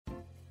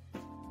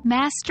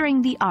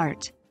Mastering the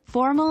Art,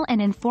 Formal and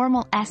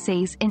Informal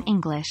Essays in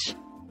English.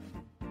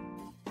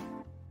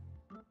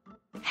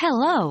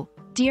 Hello,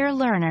 dear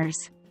learners.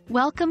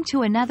 Welcome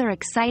to another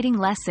exciting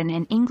lesson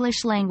in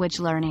English language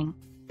learning.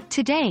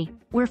 Today,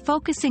 we're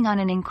focusing on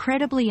an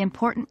incredibly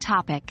important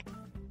topic: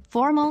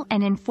 formal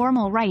and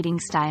informal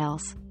writing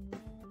styles.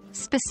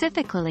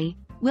 Specifically,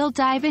 we'll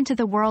dive into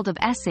the world of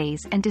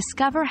essays and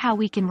discover how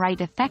we can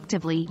write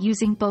effectively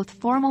using both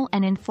formal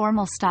and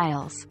informal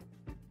styles.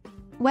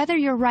 Whether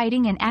you're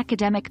writing an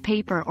academic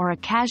paper or a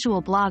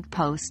casual blog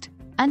post,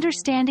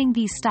 understanding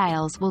these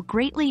styles will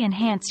greatly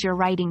enhance your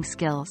writing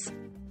skills.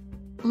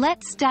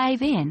 Let's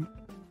dive in.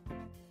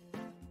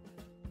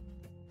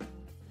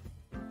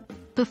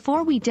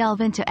 Before we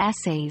delve into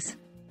essays,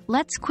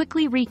 let's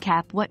quickly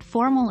recap what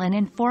formal and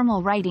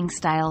informal writing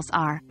styles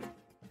are.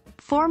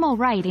 Formal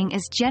writing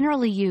is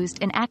generally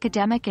used in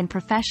academic and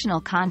professional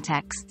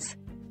contexts.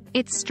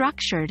 It's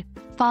structured,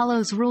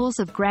 follows rules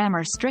of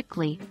grammar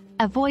strictly,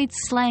 avoids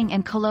slang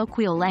and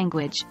colloquial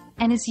language,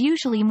 and is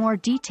usually more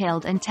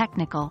detailed and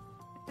technical.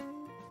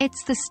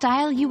 It's the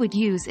style you would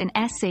use in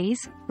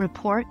essays,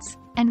 reports,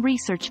 and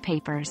research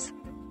papers.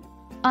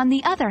 On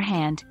the other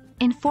hand,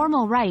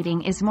 informal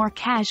writing is more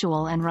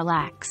casual and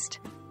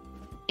relaxed.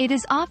 It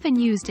is often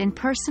used in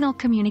personal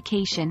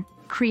communication,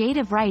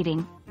 creative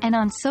writing, and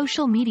on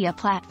social media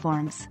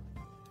platforms.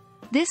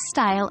 This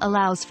style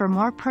allows for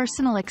more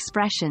personal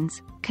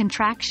expressions,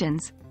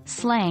 contractions,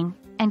 slang,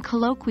 and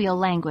colloquial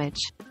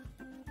language.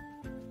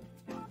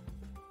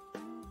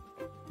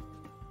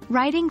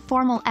 Writing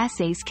formal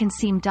essays can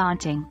seem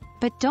daunting,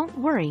 but don't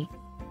worry,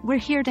 we're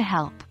here to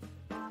help.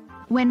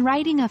 When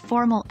writing a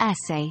formal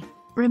essay,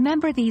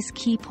 remember these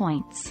key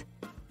points.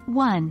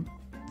 1.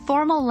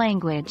 Formal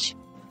language.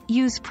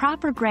 Use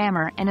proper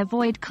grammar and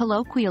avoid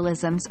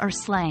colloquialisms or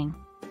slang.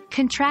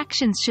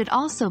 Contractions should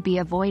also be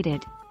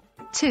avoided.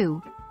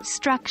 2.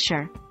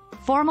 Structure.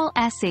 Formal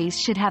essays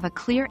should have a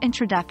clear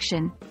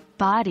introduction,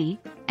 body,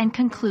 and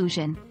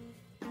conclusion.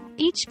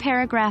 Each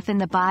paragraph in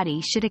the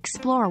body should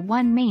explore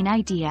one main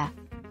idea.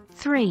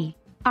 3.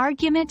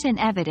 Argument and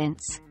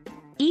evidence.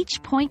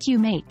 Each point you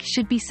make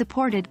should be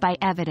supported by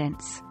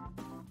evidence.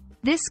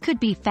 This could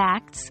be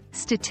facts,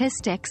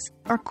 statistics,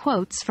 or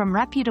quotes from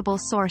reputable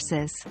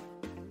sources.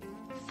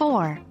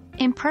 4.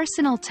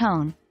 Impersonal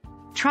tone.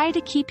 Try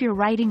to keep your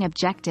writing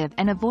objective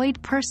and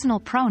avoid personal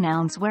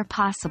pronouns where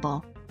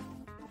possible.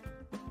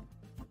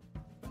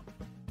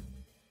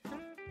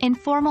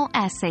 Informal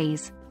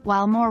essays,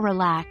 while more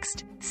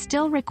relaxed,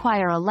 still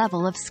require a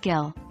level of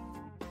skill.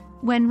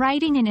 When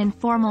writing an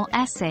informal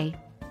essay,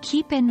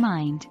 keep in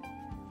mind: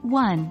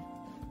 1.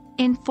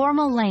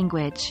 Informal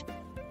language.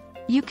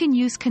 You can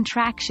use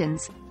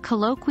contractions,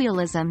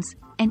 colloquialisms,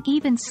 and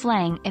even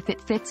slang if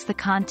it fits the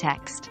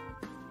context.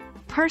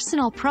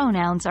 Personal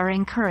pronouns are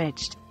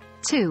encouraged.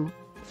 2.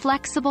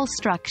 Flexible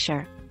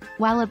structure.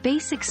 While a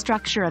basic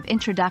structure of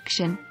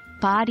introduction,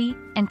 body,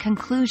 and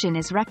conclusion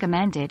is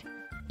recommended,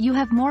 you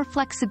have more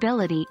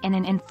flexibility in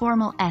an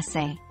informal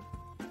essay.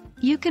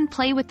 You can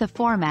play with the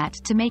format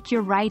to make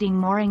your writing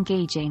more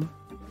engaging.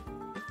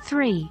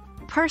 3.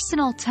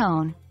 Personal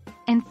tone.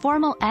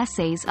 Informal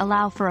essays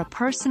allow for a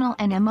personal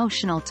and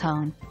emotional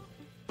tone.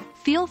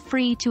 Feel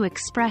free to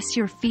express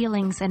your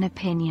feelings and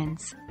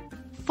opinions.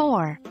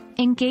 4.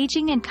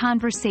 Engaging and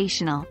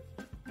conversational.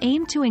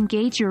 Aim to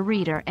engage your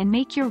reader and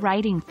make your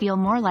writing feel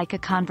more like a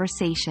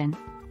conversation.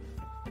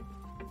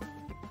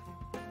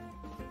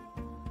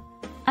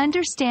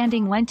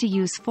 Understanding when to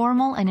use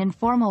formal and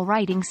informal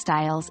writing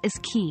styles is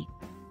key.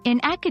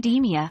 In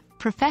academia,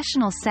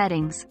 professional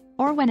settings,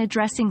 or when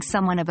addressing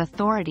someone of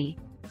authority,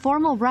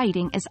 formal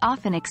writing is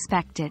often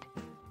expected.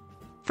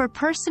 For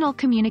personal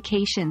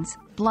communications,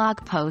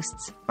 blog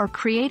posts, or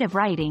creative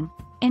writing,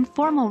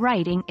 informal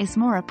writing is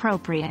more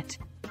appropriate.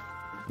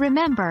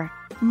 Remember,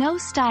 no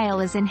style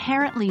is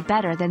inherently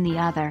better than the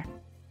other.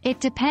 It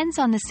depends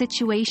on the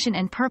situation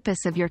and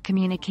purpose of your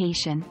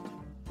communication.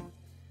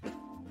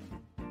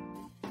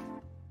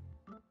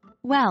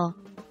 Well,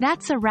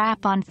 that's a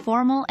wrap on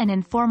formal and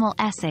informal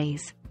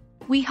essays.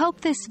 We hope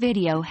this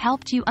video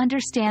helped you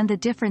understand the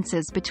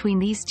differences between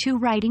these two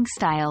writing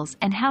styles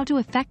and how to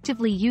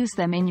effectively use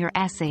them in your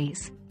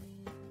essays.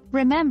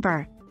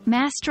 Remember,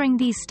 mastering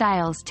these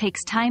styles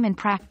takes time and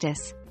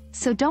practice,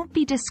 so don't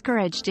be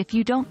discouraged if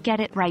you don't get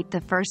it right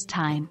the first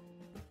time.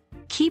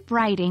 Keep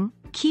writing,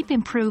 keep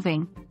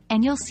improving,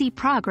 and you'll see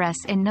progress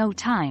in no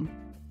time.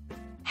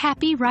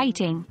 Happy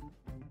writing!